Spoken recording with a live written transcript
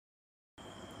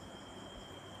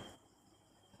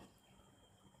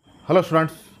Hello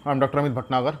students, I am Dr. Amit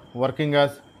Bhatnagar, working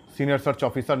as Senior Research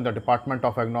Officer in the Department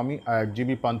of Agronomy at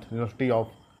GB Pant University of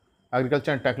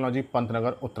Agriculture and Technology,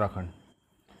 Pantnagar, Uttarakhand.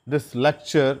 This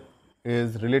lecture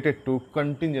is related to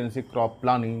contingency crop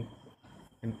planning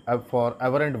for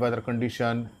aberrant weather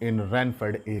condition in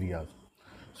rain-fed areas.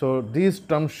 So these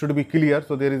terms should be clear.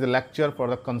 So there is a lecture for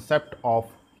the concept of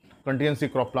contingency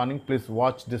crop planning. Please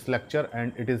watch this lecture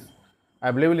and it is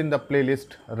available in the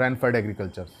playlist Rainfed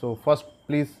Agriculture. So first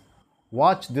please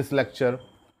watch this lecture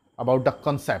about the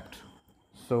concept.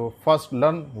 So first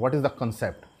learn what is the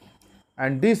concept.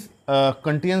 And this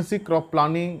contingency crop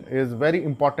planning is very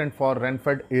important for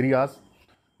rain-fed areas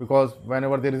because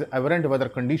whenever there is aberrant weather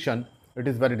condition, it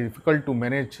is very difficult to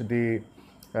manage the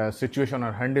situation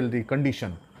or handle the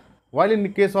condition. While in the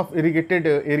case of irrigated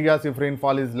areas, if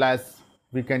rainfall is less,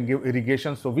 we can give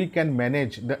irrigation, so we can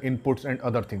manage the inputs and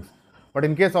other things. But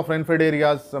in case of rain-fed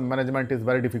areas, management is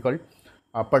very difficult,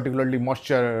 particularly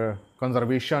moisture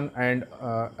conservation and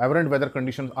aberrant weather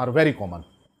conditions are very common.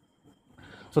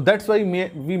 So that's why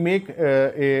we make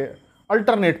a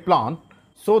alternate plan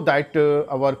so that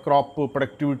our crop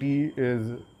productivity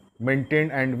is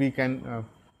maintained and we can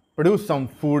produce some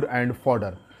food and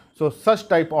fodder. So such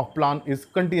type of plan is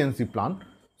contingency plan.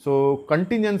 So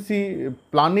contingency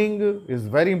planning is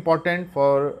very important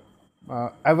for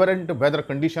aberrant weather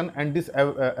condition, and this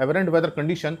aberrant weather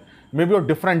condition may be of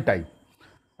different type.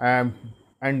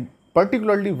 And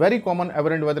particularly very common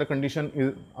aberrant weather condition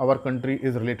in our country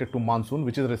is related to monsoon,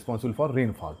 which is responsible for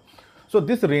rainfall. So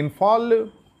this rainfall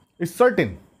is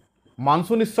certain,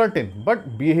 monsoon is certain,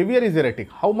 but behavior is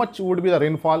erratic. How much would be the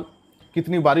rainfall?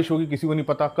 कितनी बारिश होगी किसी को नहीं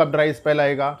पता, कब dry spell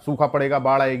आएगा, सूखा पड़ेगा,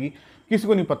 बाढ़ आएगी, किसी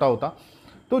को नहीं पता होता.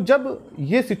 तो जब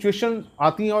ये सिचुएशन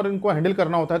आती हैं और इनको हैंडल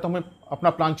करना होता है तो हमें अपना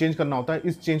प्लान चेंज करना होता है.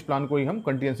 इस चेंज प्लान को ही हम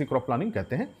कंटिजेंसी क्रॉप प्लानिंग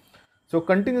कहते हैं. सो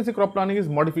contingency crop planning is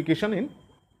modification in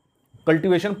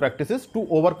cultivation practices to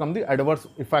overcome the adverse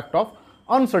effect of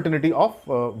uncertainty of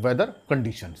weather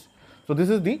conditions. So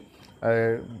this is the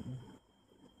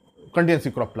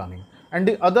contingency crop planning. And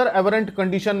the other aberrant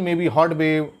condition may be hot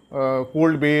wave,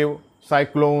 cold wave,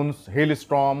 cyclones,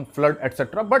 hailstorm, flood,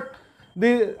 etc. But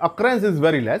the occurrence is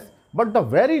very less. But the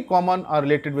very common are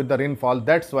related with the rainfall.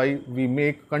 That's why we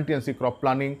make contingency crop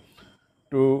planning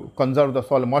to conserve the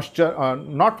soil moisture,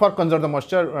 not for conserve the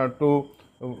moisture, to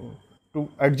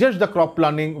adjust the crop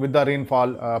planning with the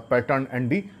rainfall pattern and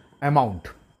the amount.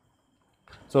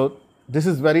 So this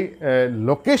is very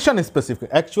location specific.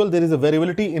 Actually, there is a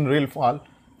variability in rainfall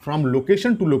from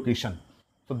location to location.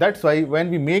 So that's why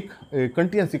when we make a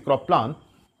contingency crop plan,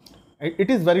 it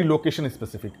is very location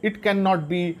specific. It cannot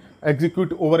be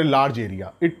executed over a large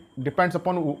area. It depends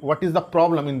upon what is the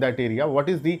problem in that area, what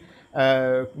is the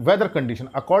weather condition.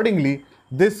 Accordingly,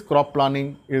 this crop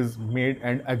planning is made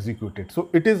and executed. So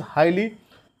it is highly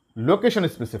location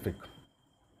specific.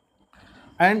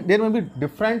 And there may be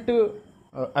different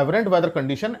aberrant weather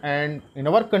condition, and in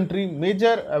our country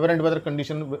major aberrant weather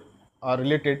condition are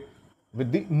related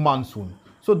with the monsoon.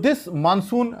 So this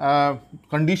monsoon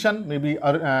condition may be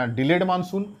delayed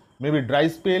monsoon, maybe dry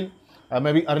spell,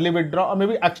 maybe early withdrawal, or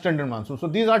maybe extended monsoon. So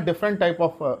these are different type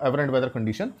of aberrant weather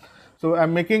condition. So I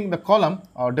am making the column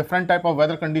different type of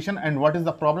weather condition and what is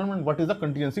the problem and what is the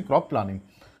contingency crop planning.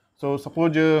 So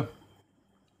suppose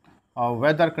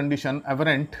weather condition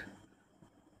aberrant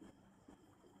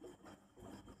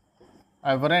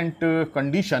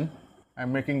condition, I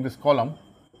am making this column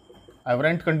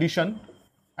aberrant condition,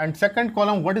 and second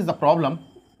column what is the problem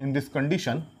in this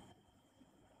condition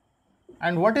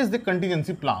and what is the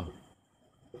contingency plan.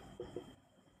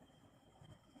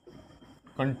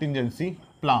 Contingency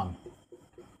plan.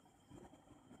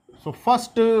 So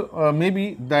first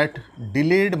maybe that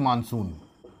delayed monsoon.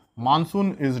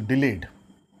 Monsoon is delayed.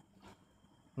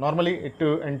 Normally it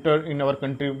enter in our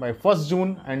country by 1st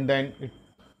June and then it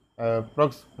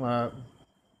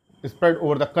spread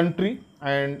over the country,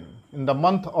 and in the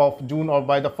month of June or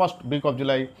by the first week of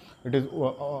July it is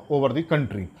over the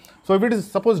country. So if it is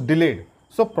suppose delayed,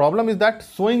 so problem is that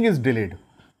sowing is delayed.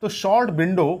 So short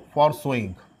window for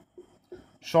sowing,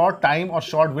 short time or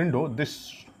short window,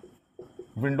 this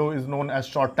window is known as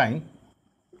short time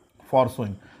for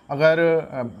sowing. अगर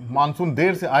monsoon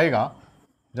देर से आएगा,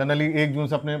 generally 1 जून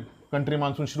से अपने country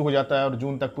monsoon शुरू हो जाता है और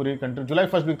जून तक पूरी कंट्री, जुलाई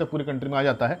 1st वीक तक पूरी कंट्री में आ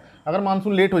जाता है. अगर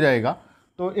मानसून लेट हो जाएगा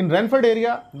तो इन rainfed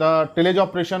area the tillage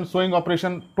operation, sowing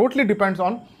operation totally depends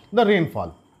on the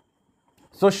rainfall.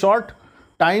 So short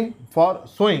time for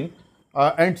sowing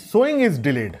and sowing is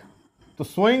delayed. So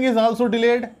sowing is also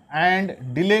delayed and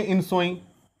delay in sowing.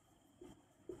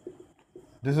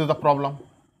 This is the problem.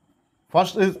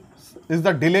 First is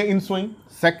the delay in sowing.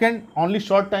 Second, only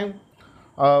short time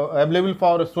available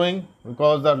for sowing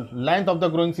because the length of the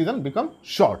growing season become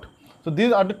short. So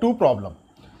these are the two problems.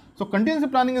 So contingency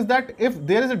planning is that if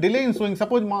there is a delay in sowing,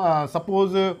 suppose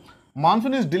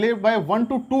monsoon is delayed by 1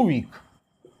 to 2 weeks,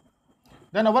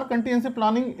 then our contingency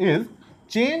planning is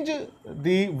change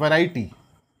the variety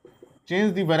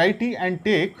and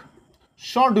take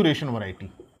short duration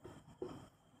variety.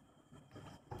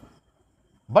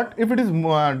 But if it is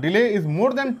delay is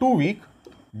more than 2 weeks,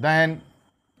 then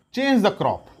change the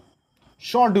crop,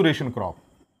 short duration crop.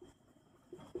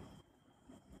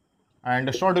 And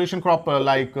a short duration crop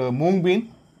like mung bean,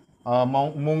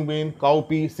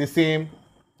 cowpea, sesame,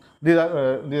 these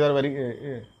are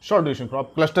very short duration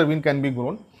crop. Cluster bean can be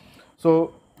grown.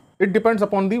 So it depends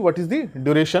upon the what is the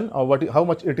duration or how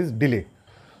much it is delay.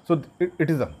 So it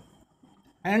is a,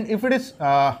 and if it is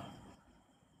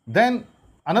then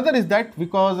another is that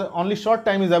because only short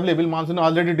time is available, monsoon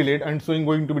already delayed and sowing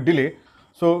going to be delayed.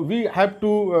 So we have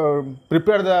to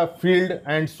prepare the field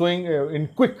and sowing in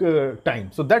quick time.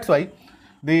 So that's why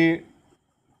the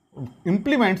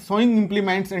implements, sowing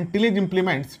implements and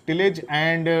tillage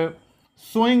and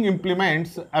sowing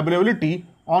implements availability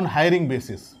on hiring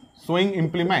basis. Sowing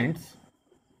implements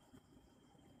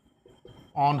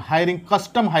on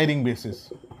custom hiring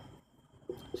basis,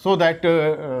 so that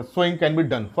sowing can be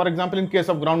done. For example, in case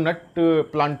of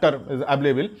groundnut planter is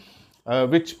available,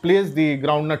 which place the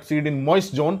groundnut seed in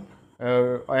moist zone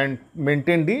and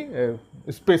maintain the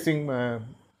spacing,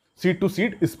 seed to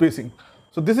seed spacing.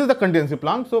 So this is the contingency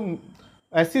plan. So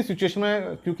ऐसी situation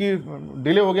में क्योंकि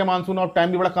delay हो गया monsoon और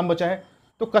time भी बड़ा कम बचा है,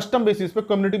 तो कस्टम बेसिस पे,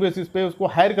 कम्युनिटी बेसिस पे उसको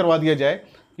हायर करवा दिया जाए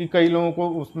कि कई लोगों को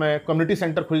उसमें कम्युनिटी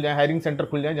सेंटर खुल जाए, हायरिंग सेंटर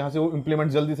खुल जाए, जहाँ से वो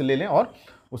इम्प्लीमेंट जल्दी से ले लें और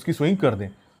उसकी स्विंग कर दें.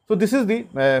 So this is the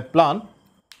plan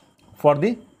for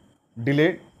the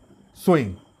delayed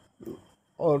sowing.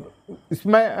 और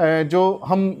इसमें जो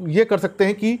हम ये कर सकते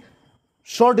हैं कि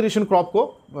शॉर्ट ड्यूरेशन क्रॉप को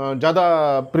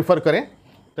ज़्यादा प्रिफर करें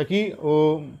ताकि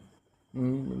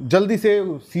जल्दी से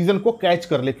सीजन को कैच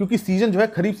कर ले, क्योंकि सीजन जो है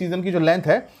खरीफ सीजन की जो लेंथ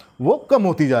है वो कम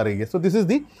होती जा रही है. So this is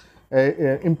the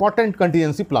important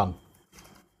contingency plan.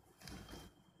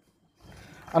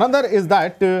 Another is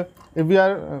that if we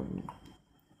are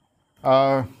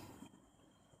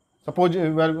suppose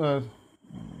we are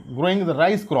growing the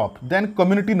rice crop, then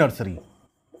community nursery.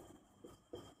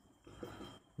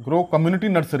 Grow community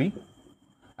nursery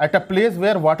at a place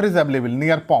where water is available,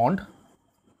 near pond,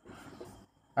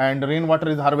 and rainwater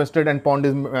is harvested and pond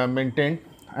is maintained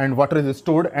and water is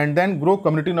stored, and then grow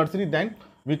community nursery. Then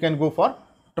we can go for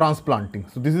transplanting.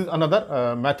 So this is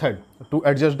another method to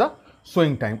adjust the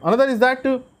sowing time. Another is that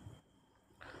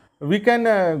we can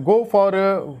go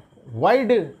for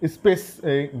wide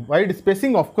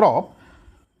spacing of crop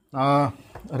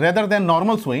rather than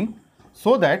normal sowing,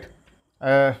 so that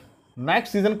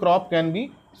next season crop can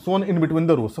be sown in between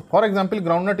the rows. So for example,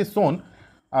 groundnut is sown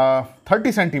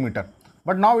 30 centimeter,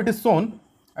 but now it is sown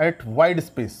at wide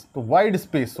space. So wide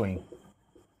space sowing,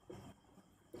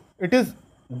 it is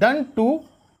done to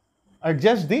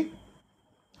adjust the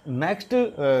next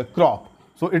crop.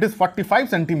 So it is 45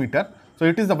 centimeter. So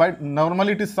it is the wide,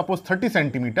 normally it is suppose 30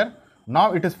 centimeter,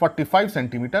 now it is 45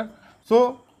 centimeter.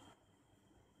 So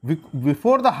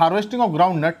before the harvesting of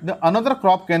groundnut, the another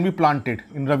crop can be planted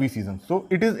in Rabi season. So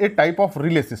it is a type of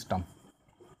relay system.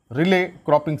 Relay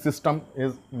cropping system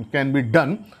can be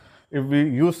done if we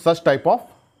use such type of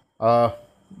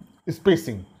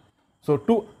spacing.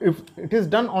 So if it is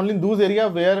done only in those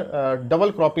areas where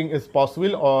double cropping is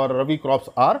possible or Rabi crops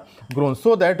are grown,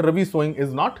 so that Rabi sowing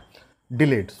is not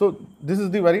delayed. So this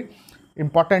is the very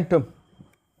important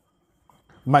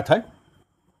method.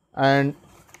 And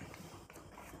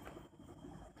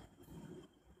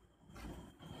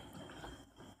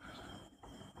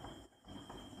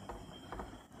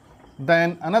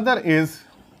then another is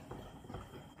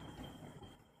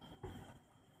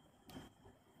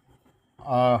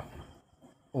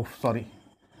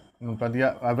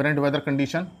aberrant weather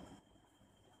condition,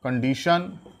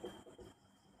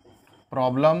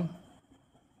 problem,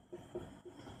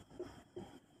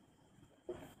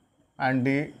 and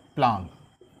the plan,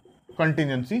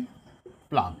 contingency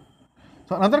plan.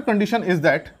 So another condition is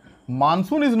that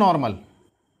monsoon is normal,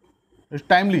 it's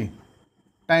timely,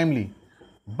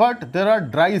 but there are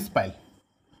dry spell.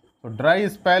 So dry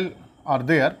spell are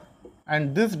there,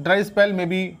 and this dry spell may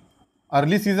be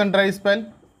early season dry spell,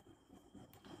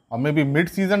 or maybe mid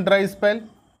season dry spell,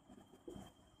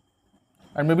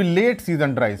 and maybe late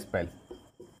season dry spell.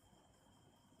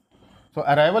 So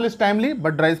arrival is timely,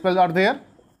 but dry spells are there.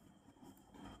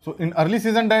 So in early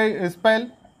season dry spell,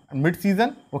 mid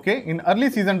season, okay, in early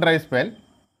season dry spell,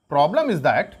 problem is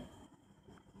that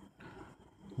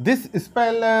this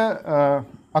spell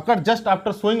occur just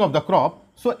after sowing of the crop,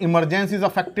 so emergence is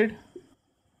affected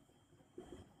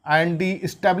and the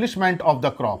establishment of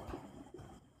the crop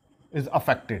is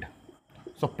affected.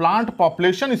 So plant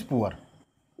population is poor,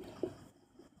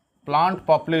 plant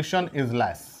population is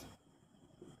less,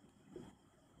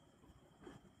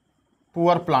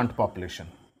 poor plant population.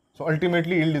 So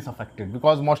ultimately yield is affected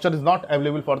because moisture is not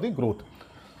available for the growth.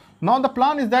 Now the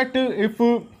plan is that if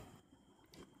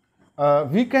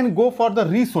we can go for the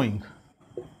resowing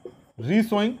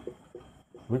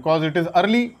because it is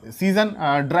early season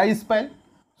dry spell.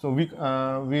 So we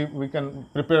can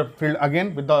prepare field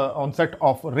again with the onset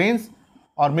of rains,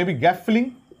 or maybe gap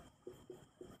filling,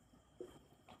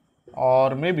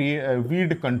 or maybe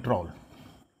weed control.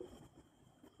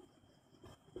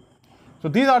 So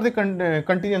these are the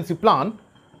contingency plan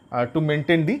to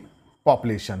maintain the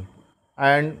population.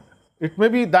 And it may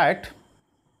be that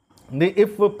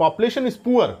if population is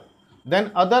poor,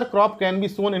 then other crop can be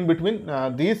sown in between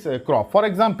these crop. For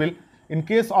example, in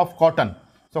case of cotton,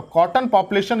 so cotton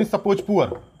population is suppose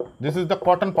poor. This is the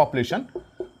cotton population.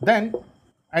 Then,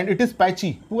 and it is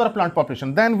patchy, poor plant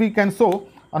population. Then we can sow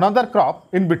another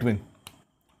crop in between.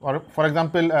 Or for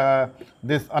example,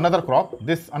 this another crop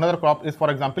is, for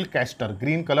example, castor.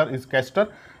 Green color is castor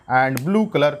and blue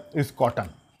color is cotton.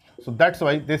 So that's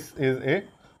why this is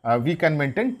a we can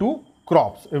maintain two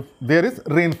crops if there is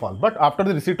rainfall. But after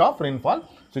the receipt of rainfall,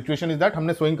 situation is that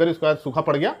हमने sowing करी, उसके बाद सूखा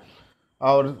पड़ गया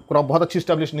और crop बहुत अच्छी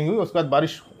स्टैब्लिश नहीं हुई, उसके बाद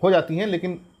बारिश हो जाती है,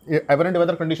 लेकिन एवरेंट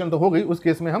वेदर कंडीशन तो हो गई, उस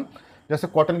केस में हम जैसे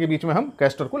कॉटन के बीच में हम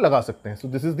कैस्टर को लगा सकते हैं. So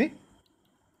this is the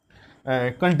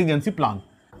contingency plan.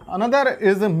 Another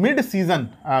is a mid-season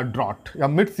drought,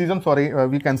 mid-season,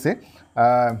 we can say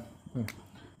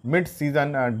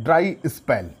mid-season dry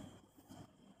spell.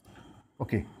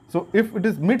 Okay, so if it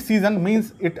is mid-season,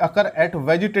 means it occur at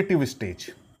vegetative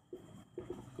stage.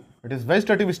 It is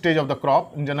vegetative stage of the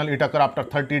crop. In general, it occur after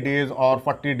 30 days or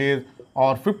 40 days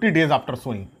or 50 days after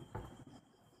sowing.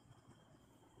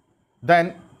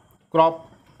 Then crop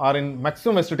are in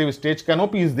maximum vegetative stage,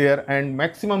 canopy is there, and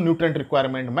maximum nutrient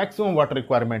requirement, maximum water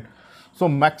requirement. So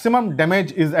maximum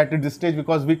damage is at this stage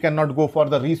because we cannot go for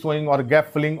the resowing or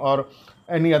gap filling or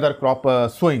any other crop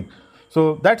sowing.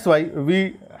 So that's why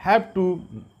we have to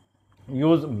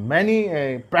use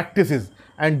many practices,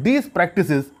 and these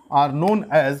practices are known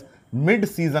as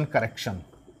mid-season correction.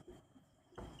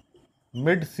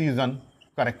 Mid-season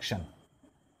correction.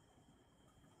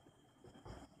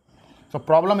 So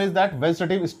problem is that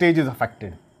vegetative stage is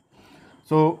affected.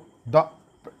 So the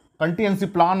contingency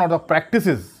plan or the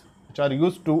practices which are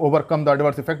used to overcome the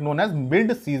adverse effect known as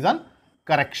mid-season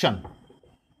correction.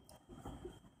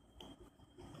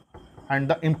 And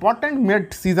the important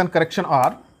mid-season correction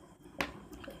are,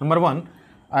 number one,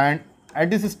 and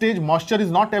at this stage moisture is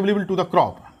not available to the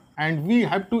crop, and we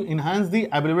have to enhance the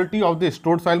availability of the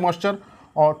stored soil moisture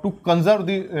or to conserve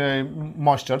the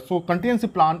moisture. So contingency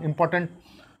plan important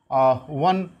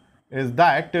one is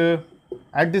that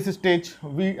at this stage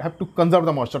we have to conserve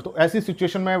the moisture. तो ऐसी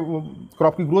situation में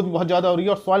crop की growth भी बहुत ज़्यादा हो रही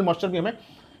है और सॉइल मॉइस्चर भी हमें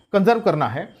कंजर्व करना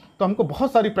है, तो हमको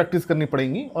बहुत सारी प्रैक्टिस करनी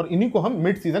पड़ेंगी और इन्हीं को हम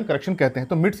मिड सीजन करेक्शन कहते हैं.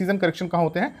 तो मिड सीजन करेक्शन कहाँ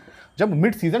होते हैं? जब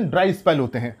मिड सीजन ड्राई स्पेल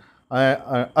होते हैं.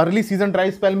 अर्ली सीजन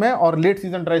ड्राई स्पेल में और लेट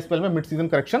सीजन ड्राई स्पेल में मिड सीजन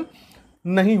करेक्शन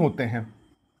नहीं होते हैं.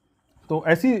 तो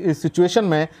ऐसी सिचुएशन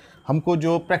में हमको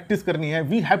जो प्रैक्टिस करनी है,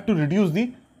 we have to reduce the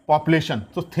population.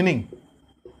 So thinning,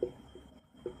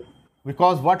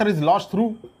 because water is lost through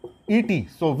ET,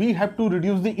 so we have to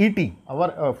reduce the ET.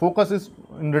 Our focus is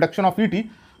in reduction of ET.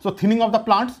 So thinning of the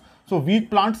plants, so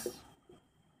weak plants,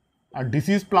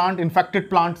 diseased plant, infected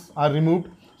plants are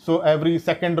removed. So every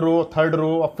second row, third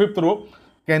row or fifth row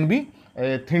can be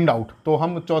thinned out. तो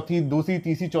हम चौथी, दूसरी,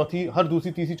 तीसरी, चौथी, हर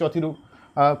दूसरी, तीसरी, चौथी रो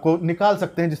को निकाल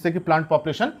सकते हैं जिससे कि प्लांट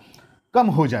पॉपुलेशन कम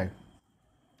हो जाए.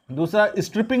 दूसरा,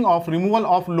 striping of, removal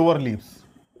of lower leaves.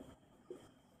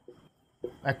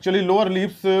 Actually lower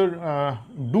leaves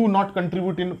do not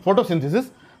contribute in photosynthesis,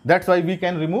 that's why we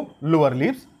can remove lower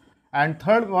leaves. And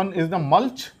third one is the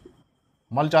mulch.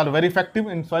 Mulch are very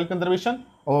effective in soil conservation,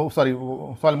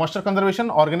 soil moisture conservation.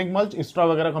 Organic mulch, straw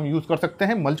वगैरह हम use कर सकते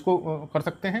हैं, mulch को कर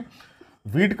सकते हैं.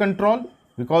 Weed control,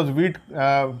 because weed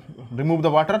remove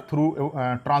the water through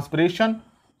transpiration,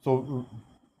 so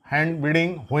hand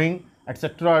weeding, hoeing,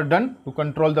 etc. are done to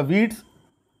control the weeds.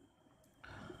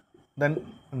 Then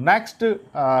next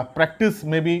practice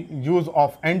may be use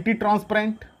of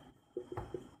anti-transparent.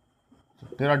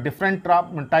 There are different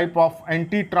type of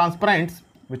anti-transparents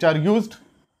which are used,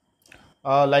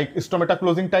 like stomata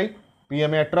closing type,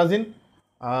 PMA atrazine,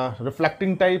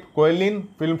 reflecting type, coelin,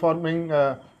 film forming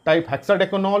type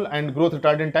hexadecanol and growth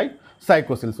retardant type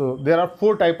psychosil. So there are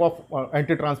 4 type of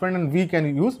anti-transpirant, and we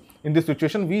can use in this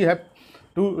situation. We have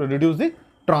to reduce the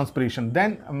transpiration.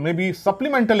 Then maybe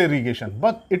supplemental irrigation,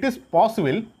 but it is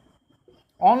possible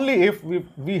only if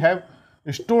we have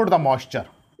stored the moisture,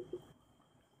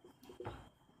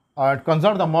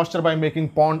 conserve the moisture by making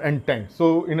pond and tank.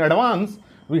 So in advance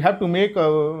we have to make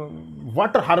a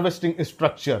water harvesting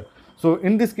structure. So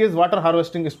in this case, water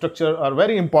harvesting structure are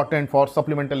very important for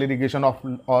supplemental irrigation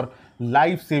or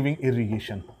life saving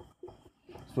irrigation.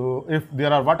 So if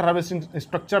there are water harvesting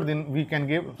structure, then we can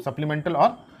give supplemental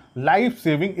or life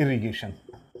saving irrigation.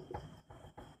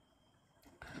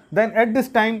 Then at this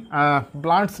time,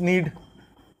 plants need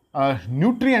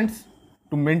nutrients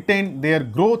to maintain their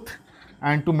growth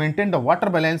and to maintain the water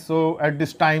balance. So at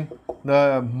this time,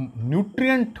 the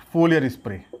nutrient foliar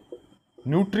spray,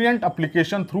 nutrient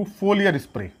application through foliar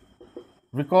spray,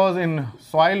 because in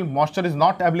soil moisture is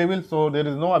not available, so there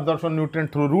is no absorption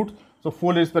nutrient through roots. So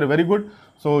foliar spray very good.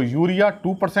 So urea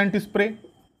 2% spray,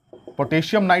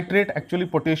 potassium nitrate. Actually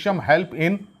potassium help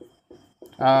in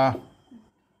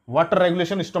water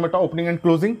regulation, stomata opening and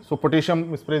closing. So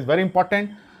potassium spray is very important.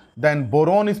 Then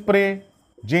boron spray,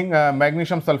 zinc,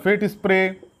 magnesium sulfate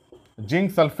spray,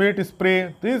 zinc sulfate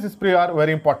spray. These spray are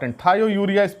very important.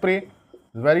 Thiourea spray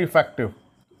is very effective,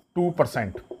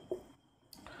 2%.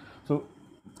 So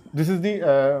this is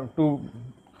the to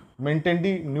maintain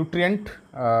the nutrient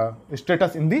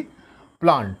status in the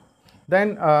plant.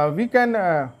 Then we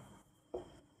can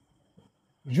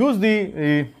use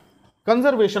the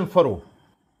conservation furrow.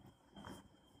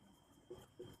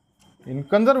 In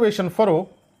conservation furrow,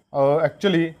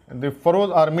 actually the furrows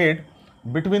are made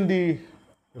between the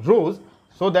rows,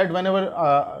 so that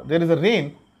whenever there is a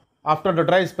rain after the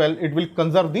dry spell, it will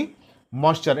conserve the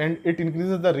moisture and it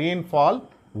increases the rainfall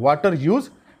water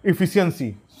use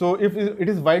efficiency. So if it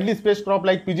is widely spaced crop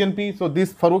like pigeon pea, so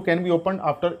this furrow can be opened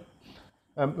after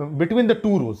between the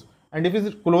 2 rows, and if it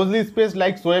is closely spaced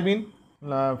like soybean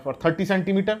for 30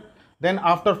 centimeter, then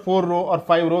after 4 row or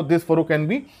 5 row, this furrow can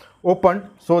be opened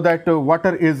so that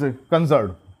water is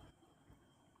conserved.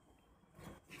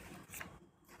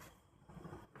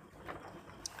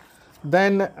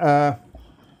 Then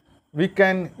we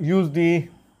can use the,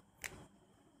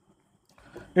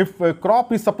 if a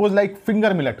crop is suppose like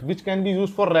finger millet, which can be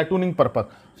used for ratooning purpose,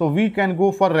 so we can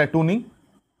go for ratooning.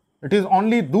 It is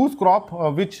only those crop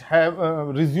which have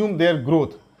resumed their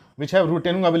growth, which have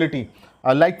retaining ability,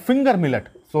 like finger millet.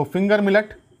 So finger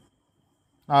millet,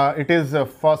 it is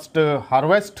first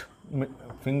harvest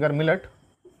finger millet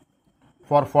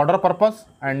for fodder purpose,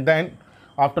 and then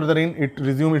after the rain it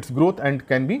resume its growth and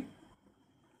can be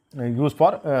used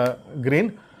for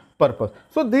grain purpose.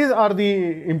 So these are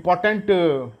the important,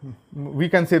 we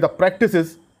can say, the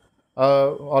practices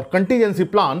or contingency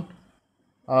plan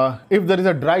if there is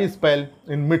a dry spell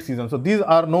in mid season. So these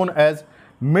are known as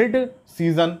mid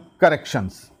season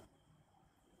corrections.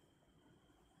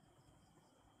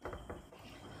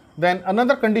 Then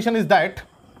another condition is that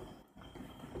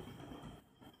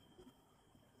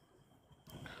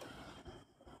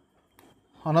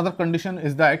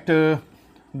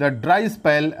the dry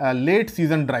spell, late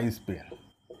season dry spell.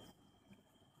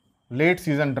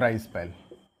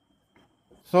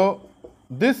 So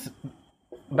this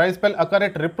dry spell occur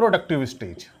at reproductive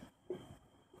stage.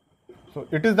 So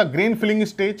it is the grain filling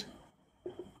stage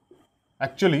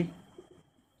actually.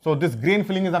 So this grain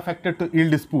filling is affected, to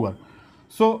yield is poor.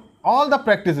 So all the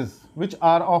practices which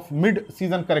are of mid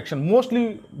season correction,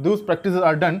 mostly those practices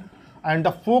are done, and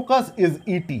the focus is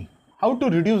ET. How to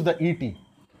reduce the ET?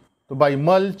 So by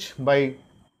mulch, by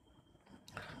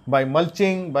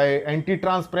mulching, by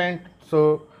anti-transparent.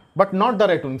 So but not the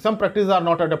ratooning. Some practices are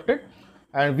not adopted,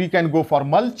 and we can go for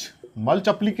mulch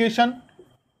application,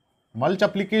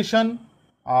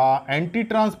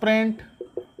 anti-transparent,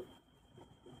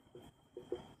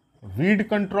 weed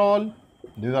control.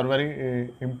 These are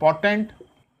very important.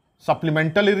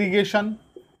 Supplemental irrigation,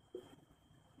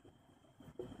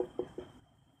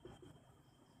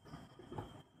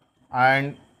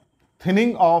 and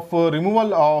thinning of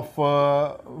removal of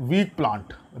weak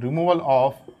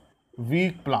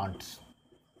plants.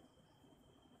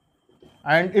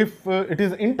 And if it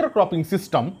is intercropping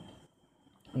system,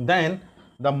 then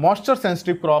the moisture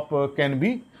sensitive crop can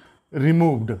be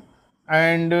removed.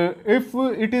 And if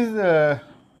it is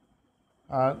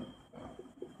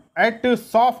at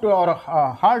soft or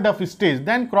hard of stage,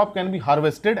 then crop can be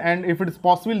harvested, and if it is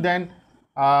possible, then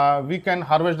we can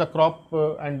harvest the crop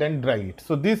and then dry it.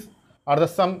 So these are the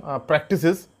some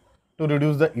practices to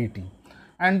reduce the ET.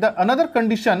 And the another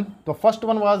condition, the first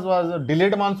one was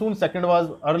delayed monsoon, second was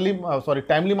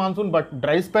timely monsoon but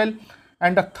dry spell,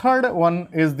 and the third one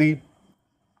is the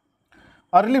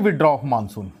early withdrawal of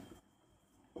monsoon.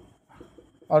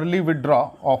 Early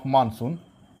withdrawal of monsoon,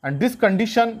 and this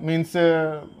condition means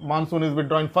monsoon is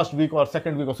withdrawn first week or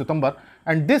second week of September,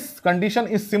 and this condition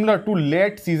is similar to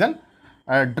late season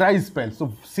dry spell.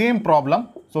 So same problem,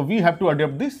 so we have to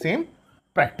adopt the same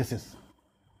practices.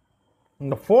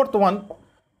 And the fourth one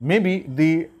may be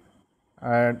the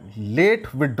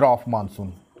late withdrawal of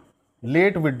monsoon.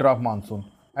 Late withdrawal of monsoon.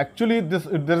 Actually, there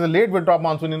is a late withdrawal of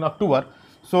monsoon in October,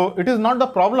 so it is not the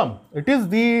problem. It is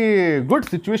the good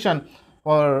situation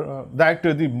for that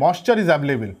the moisture is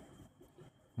available.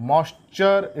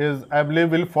 Moisture is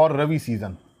available for Rabi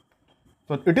season.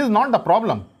 So it is not the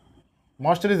problem.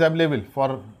 Moisture is available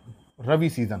for Rabi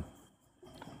season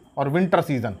or winter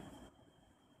season.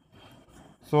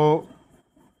 So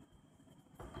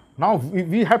now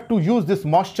we have to use this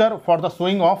moisture for the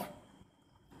sowing of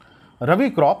Rabi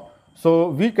crop. So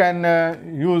we can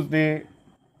use the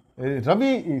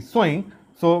Rabi sowing.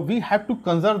 So we have to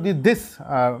conserve this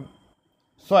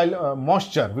soil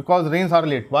moisture because rains are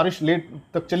late. बारिश late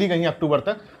तक चली गई है अक्टूबर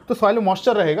तक, तो soil में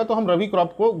moisture रहेगा तो हम रबी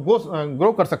क्रॉप को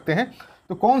ग्रो कर सकते हैं.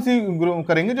 तो कौन सी ग्रो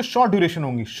करेंगे? जो शॉर्ट ड्यूरेशन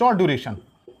होंगी. Short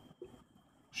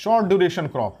duration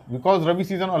crop, because rabi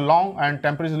season और लॉन्ग एंड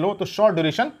टेम्परेचर लो, तो short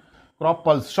duration crop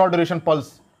pulse, short duration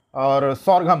pulse और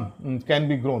sorghum can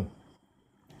be grown.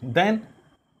 Then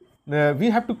we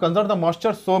have to conserve the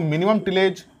moisture, so minimum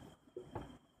tillage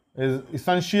is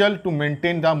essential to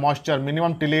maintain the moisture,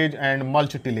 minimum tillage and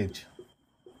mulch tillage.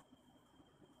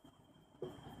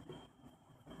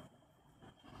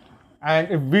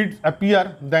 And if weeds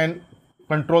appear, then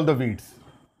control the weeds.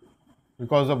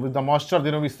 Because of the moisture,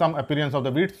 there will be some appearance of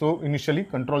the weeds, so initially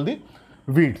control the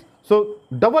weeds. So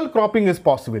double cropping is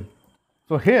possible.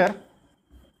 So here,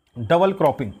 double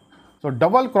cropping. So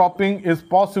double cropping is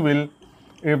possible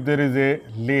if there is a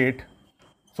late.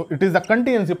 So it is a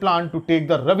contingency plan to take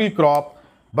the Rabi crop,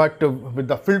 but with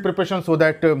the field preparation so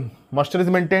that moisture is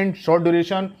maintained, short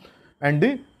duration, and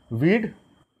the weed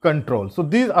control. So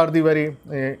these are the very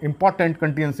important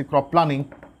contingency crop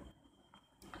planning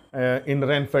in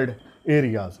rainfed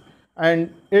areas.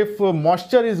 And if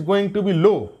moisture is going to be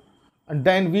low, and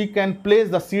then we can place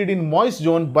the seed in moist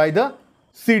zone by the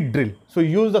seed drill. So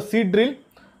use the seed drill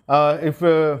if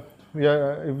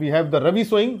we have the Rabi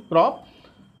sowing crop,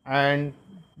 and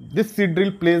this seed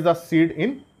drill places the seed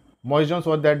in moist zone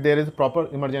so that there is proper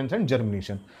emergence and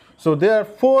germination. So there are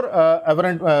four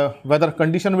aberrant weather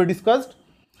condition we discussed: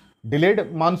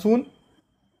 delayed monsoon,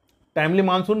 timely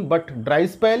monsoon but dry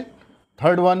spell,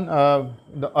 third one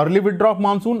the early withdrawal of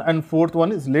monsoon, and fourth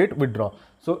one is late withdrawal.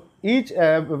 So each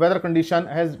weather condition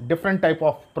has different type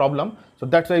of problem, so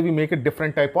that's why we make a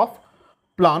different type of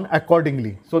plan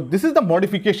accordingly. So this is the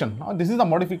modification. Now this is the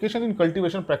modification in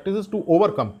cultivation practices to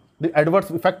overcome the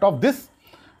adverse effect of this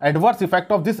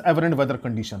aberrant weather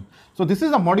condition. So this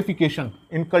is a modification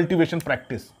in cultivation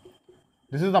practice.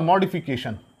 This is the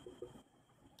modification.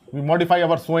 We modify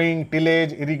our sowing,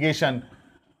 tillage, irrigation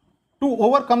to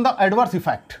overcome the adverse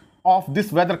effect of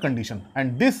this weather condition,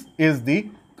 and this is the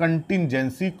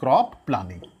contingency crop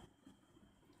planning.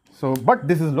 So, but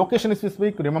this is location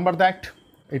specific. Remember that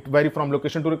it varies from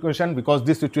location to location because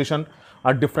this situation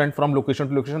are different from location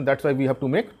to location. That's why we have to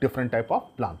make different type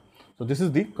of plan. So this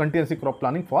is the contingency crop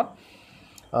planning for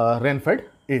rain-fed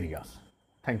areas.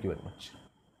 Thank you very much.